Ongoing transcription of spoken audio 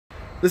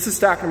This is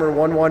stock number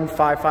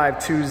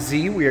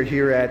 11552Z. We are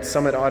here at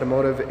Summit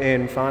Automotive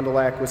in Fond du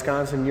Lac,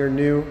 Wisconsin, your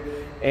new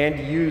and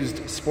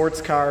used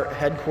sports car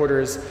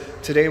headquarters.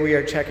 Today we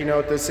are checking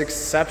out this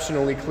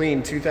exceptionally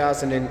clean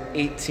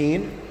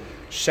 2018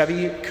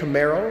 Chevy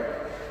Camaro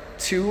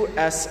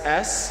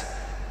 2SS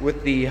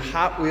with the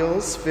Hot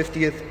Wheels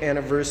 50th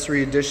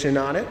Anniversary Edition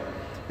on it.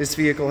 This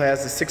vehicle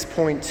has a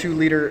 6.2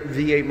 liter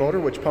V8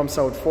 motor which pumps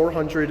out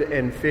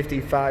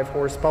 455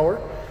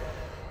 horsepower.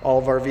 All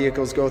of our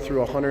vehicles go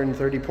through a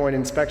 130-point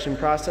inspection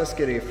process,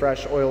 get a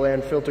fresh oil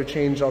and filter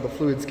change, all the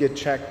fluids get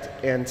checked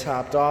and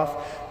topped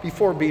off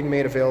before being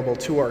made available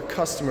to our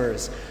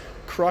customers.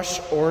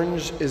 Crush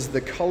Orange is the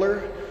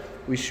color.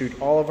 We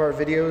shoot all of our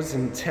videos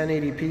in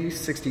 1080p,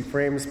 60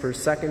 frames per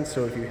second,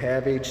 so if you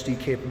have HD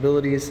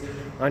capabilities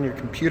on your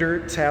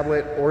computer,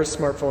 tablet, or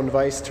smartphone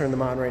device, turn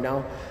them on right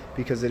now,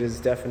 because it is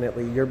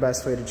definitely your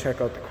best way to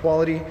check out the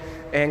quality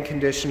and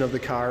condition of the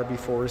car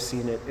before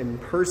seeing it in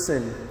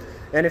person.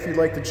 And if you'd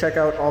like to check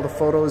out all the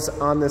photos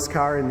on this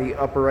car, in the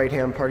upper right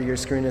hand part of your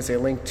screen is a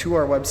link to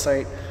our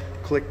website.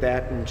 Click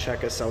that and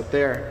check us out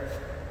there.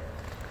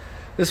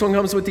 This one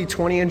comes with the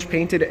 20-inch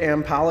painted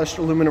and polished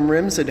aluminum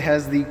rims. It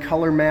has the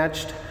color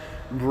matched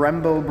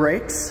Brembo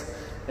brakes,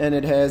 and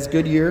it has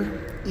Goodyear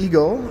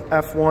Eagle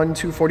F1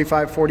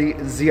 245/40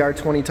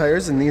 ZR20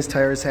 tires, and these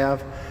tires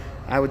have,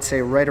 I would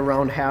say, right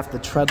around half the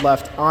tread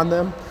left on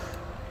them.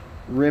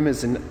 Rim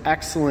is in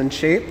excellent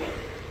shape.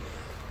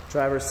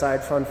 Driver's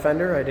side front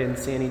fender, I didn't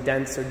see any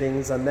dents or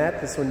dings on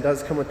that. This one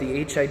does come with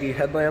the HID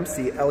headlamps,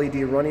 the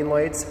LED running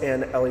lights,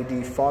 and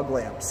LED fog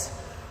lamps.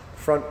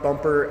 Front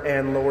bumper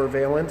and lower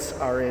valence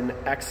are in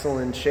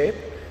excellent shape.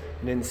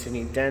 I didn't see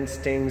any dents,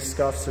 dings,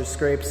 scuffs, or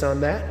scrapes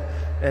on that.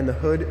 And the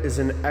hood is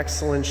in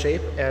excellent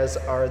shape, as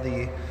are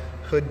the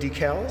hood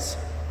decals.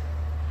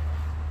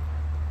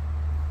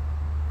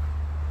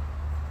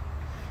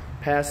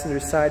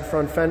 Passenger side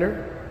front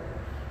fender,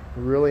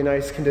 really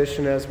nice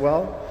condition as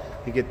well.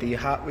 You get the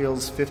Hot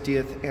Wheels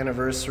 50th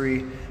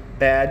Anniversary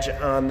badge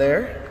on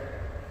there.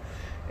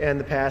 And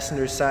the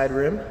passenger side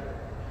rim,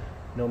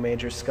 no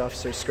major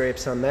scuffs or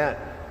scrapes on that.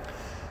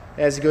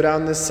 As you go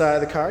down this side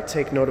of the car,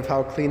 take note of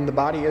how clean the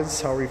body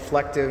is, how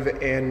reflective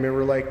and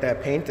mirror-like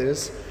that paint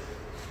is.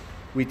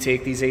 We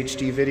take these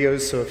HD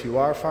videos, so if you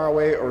are far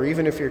away, or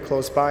even if you're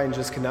close by and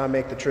just cannot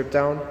make the trip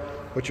down,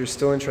 but you're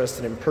still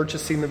interested in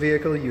purchasing the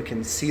vehicle, you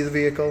can see the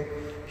vehicle,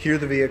 hear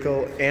the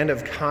vehicle, and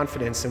have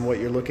confidence in what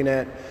you're looking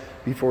at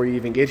before you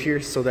even get here,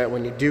 so that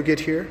when you do get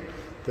here,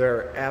 there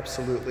are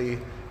absolutely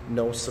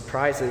no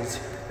surprises.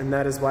 And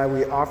that is why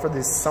we offer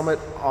this Summit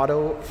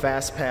Auto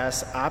Fast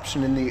Pass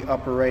option in the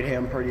upper right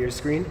hand part of your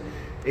screen.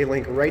 A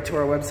link right to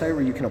our website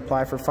where you can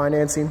apply for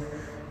financing,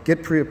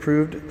 get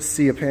pre-approved,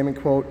 see a payment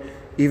quote,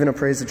 even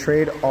appraise a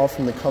trade, all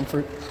from the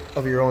comfort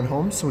of your own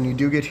home. So when you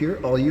do get here,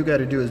 all you got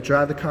to do is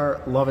drive the car,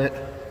 love it,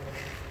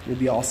 you'll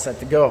be all set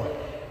to go.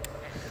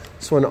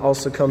 This one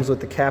also comes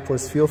with the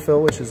capless fuel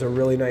fill, which is a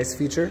really nice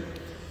feature.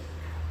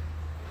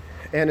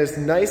 And as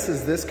nice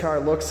as this car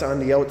looks on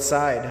the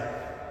outside,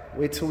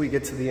 wait till we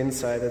get to the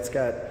inside. It's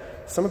got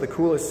some of the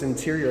coolest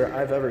interior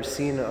I've ever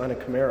seen on a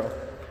Camaro.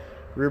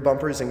 Rear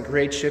bumper's in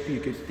great shape. You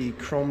get the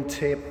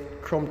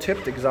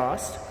chrome-tipped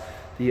exhaust,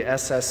 the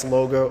SS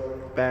logo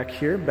back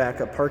here,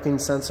 backup parking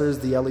sensors,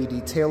 the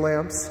LED tail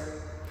lamps.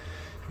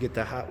 You get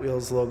the Hot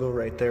Wheels logo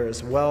right there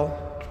as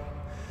well.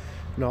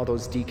 And all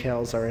those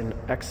decals are in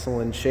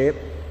excellent shape.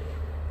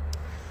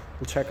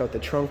 We'll check out the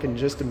trunk in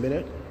just a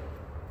minute.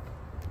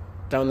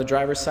 Down the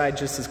driver's side,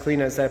 just as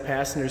clean as that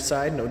passenger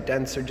side, no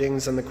dents or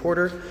dings on the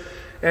quarter.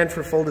 And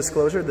for full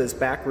disclosure, this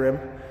back rim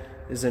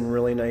is in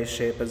really nice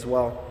shape as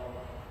well.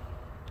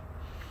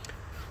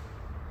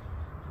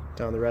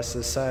 Down the rest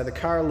of the side of the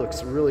car,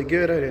 looks really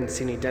good. I didn't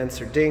see any dents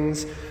or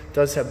dings.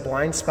 Does have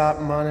blind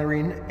spot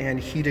monitoring and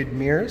heated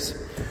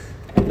mirrors.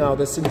 Now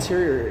this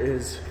interior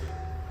is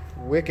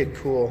wicked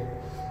cool.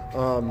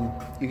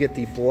 You get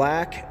the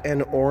black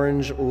and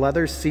orange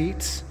leather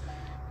seats.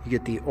 You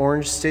get the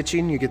orange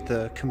stitching, you get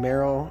the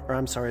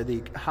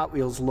the Hot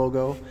Wheels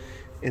logo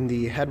in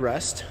the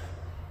headrest.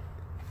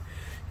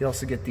 You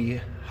also get the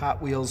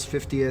Hot Wheels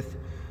 50th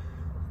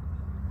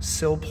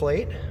sill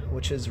plate,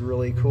 which is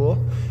really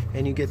cool.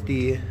 And you get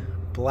the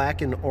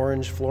black and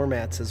orange floor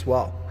mats as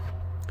well.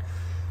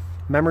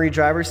 Memory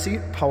driver's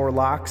seat, power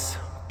locks,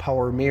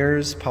 power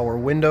mirrors, power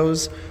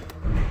windows.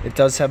 It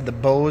does have the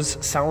Bose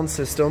sound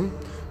system.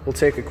 We'll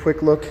take a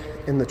quick look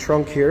in the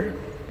trunk here.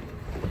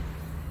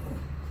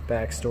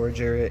 Back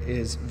storage area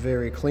is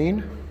very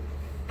clean.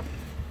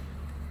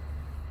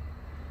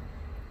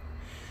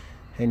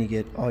 And you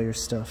get all your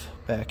stuff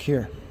back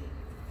here.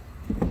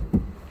 I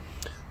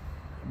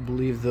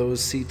believe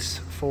those seats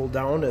fold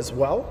down as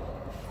well.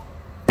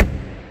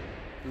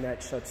 And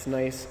that shuts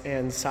nice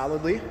and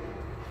solidly.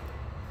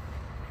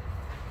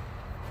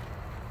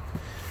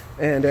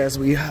 And as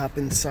we hop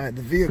inside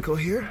the vehicle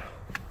here,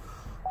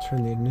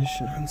 turn the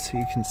ignition on so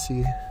you can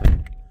see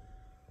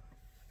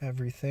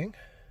everything.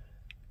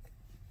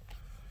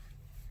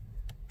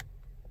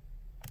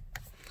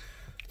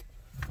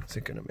 Is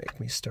it gonna make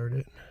me start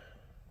it?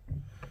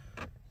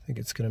 I think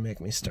it's gonna make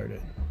me start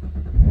it.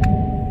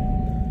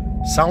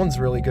 Sounds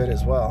really good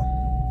as well.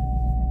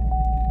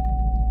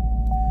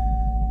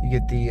 You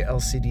get the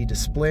LCD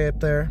display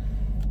up there,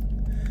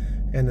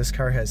 and this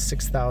car has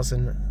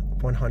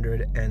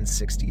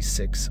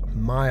 6,166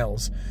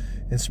 miles.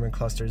 Instrument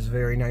cluster is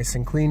very nice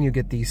and clean. You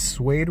get the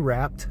suede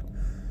wrapped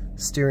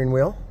steering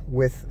wheel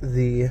with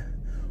the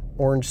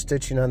orange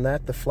stitching on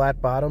that, the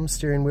flat bottom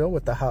steering wheel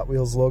with the Hot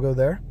Wheels logo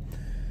there.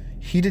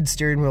 Heated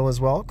steering wheel as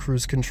well,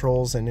 cruise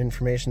controls and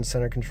information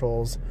center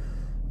controls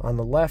on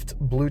the left,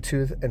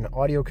 Bluetooth and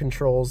audio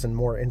controls, and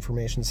more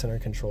information center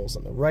controls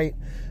on the right.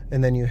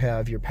 And then you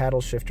have your paddle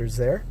shifters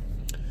there.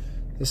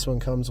 This one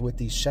comes with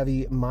the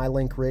Chevy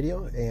MyLink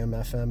radio, AM,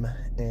 FM,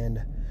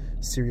 and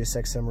Sirius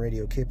XM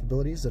radio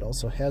capabilities. It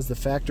also has the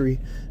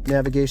factory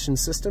navigation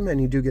system, and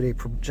you do get a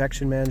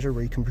projection manager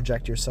where you can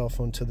project your cell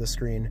phone to the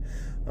screen.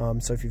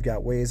 So if you've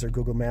got Waze or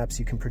Google Maps,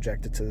 you can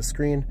project it to the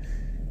screen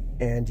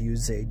and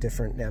use a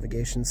different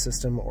navigation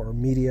system, or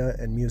media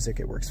and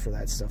music. It works for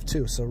that stuff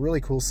too. So really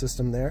cool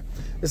system there.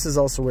 This is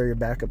also where your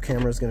backup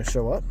camera is going to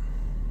show up.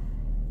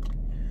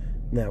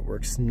 And that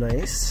works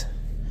nice.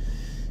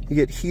 You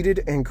get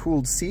heated and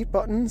cooled seat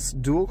buttons,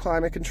 dual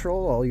climate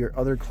control. All your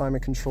other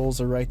climate controls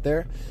are right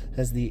there.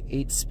 Has the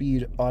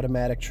 8-speed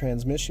automatic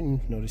transmission.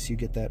 Notice you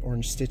get that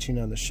orange stitching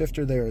on the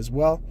shifter there as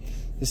well.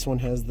 This one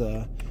has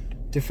the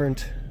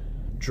different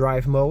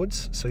drive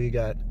modes. So you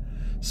got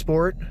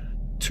Sport,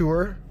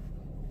 Tour,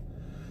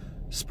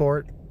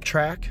 Sport,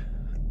 Track,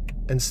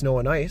 and Snow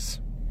and Ice.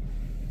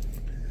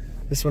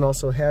 This one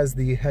also has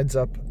the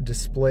heads-up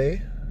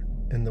display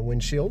in the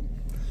windshield.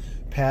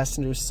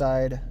 Passenger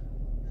side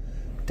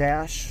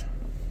dash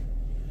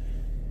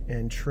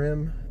and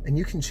trim, and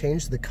you can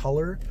change the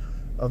color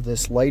of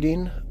this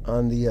lighting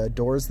on the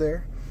doors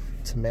there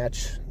to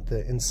match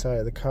the inside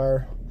of the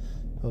car.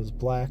 Those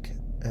black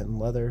and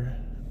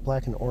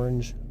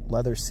orange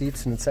leather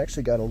seats, and it's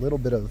actually got a little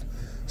bit of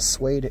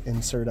suede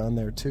insert on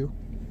there too.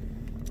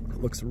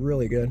 It looks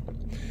really good.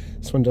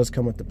 This one does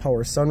come with the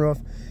power sunroof,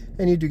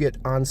 and you do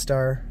get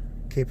OnStar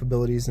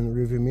capabilities in the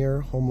rearview mirror,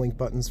 home link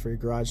buttons for your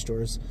garage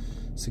doors,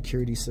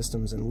 security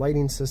systems and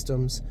lighting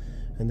systems,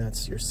 and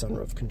that's your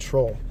sunroof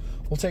control.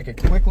 We'll take a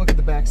quick look at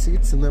the back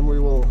seats, and then we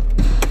will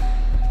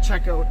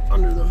check out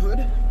under the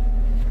hood.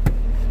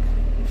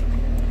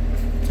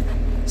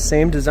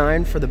 Same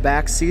design for the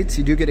back seats.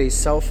 You do get a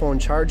cell phone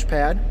charge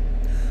pad,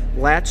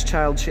 latch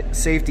child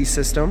safety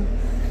system,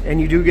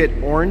 and you do get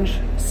orange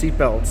seat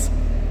belts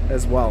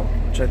as well,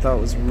 which I thought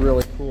was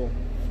really cool.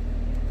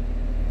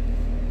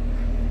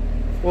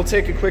 We'll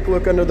take a quick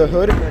look under the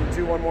hood and then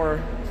do one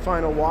more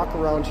final walk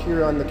around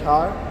here on the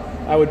car.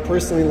 I would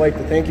personally like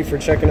to thank you for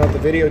checking out the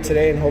video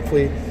today, and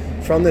hopefully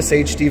from this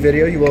HD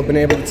video you will have been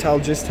able to tell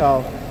just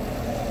how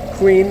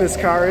clean this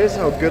car is,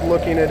 how good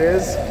looking it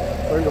is.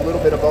 Learned a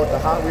little bit about the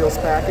Hot Wheels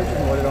package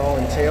and what it all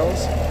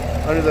entails.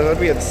 Under the hood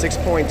we have the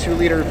 6.2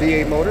 liter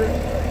V8 motor,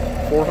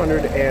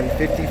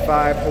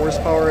 455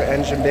 horsepower.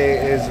 Engine bay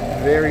is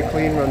very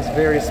clean, runs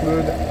very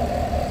smooth.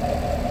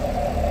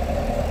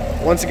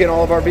 Once again,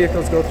 all of our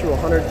vehicles go through a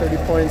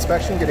 130-point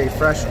inspection, get a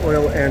fresh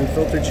oil and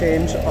filter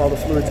change. All the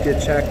fluids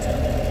get checked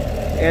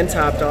and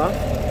topped off.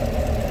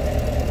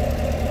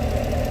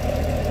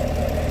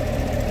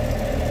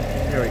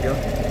 There we go.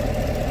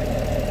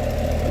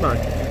 Come on.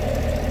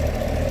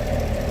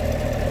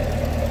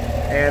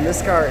 And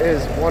this car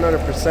is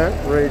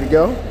 100% ready to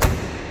go.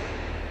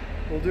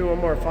 We'll do one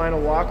more final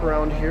walk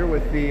around here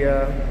with the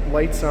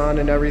lights on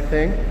and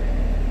everything.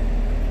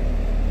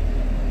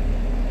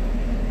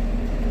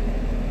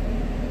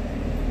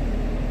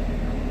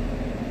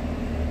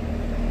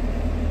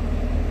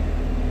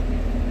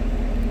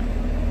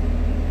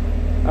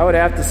 I would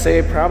have to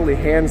say probably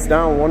hands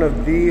down one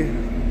of the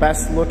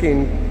best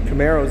looking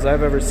Camaros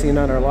I've ever seen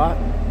on our lot.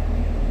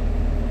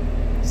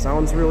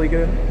 Sounds really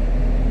good.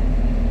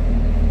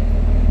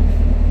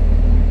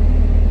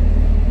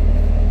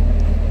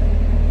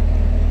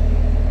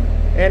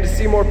 And to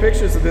see more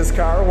pictures of this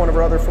car, one of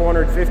our other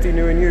 450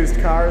 new and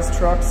used cars,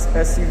 trucks,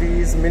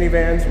 SUVs,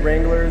 minivans,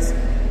 Wranglers,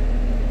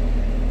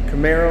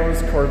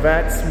 Camaros,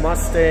 Corvettes,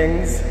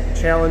 Mustangs,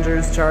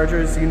 Challengers,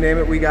 Chargers, you name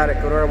it, we got it.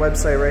 Go to our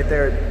website right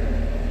there at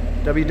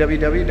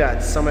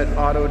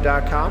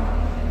www.summitauto.com.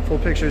 Full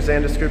pictures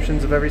and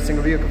descriptions of every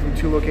single vehicle from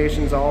 2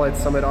 locations, all at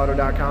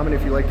summitauto.com. And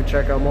if you'd like to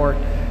check out more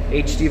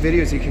HD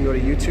videos, you can go to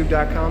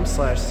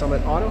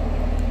youtube.com/summitauto.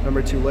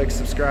 Remember to like,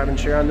 subscribe, and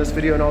share on this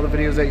video and all the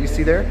videos that you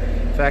see there.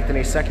 In fact, in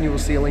a second you will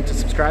see a link to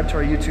subscribe to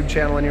our YouTube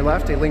channel on your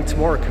left, a link to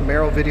more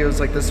Camaro videos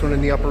like this one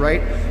in the upper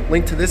right,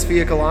 link to this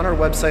vehicle on our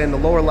website in the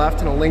lower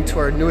left, and a link to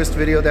our newest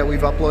video that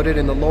we've uploaded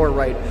in the lower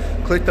right.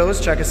 Click those,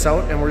 check us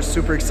out, and we're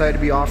super excited to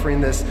be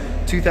offering this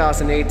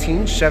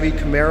 2018 Chevy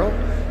Camaro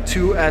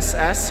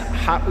 2SS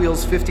Hot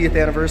Wheels 50th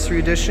Anniversary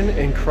Edition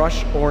in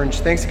Crush Orange.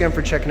 Thanks again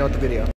for checking out the video.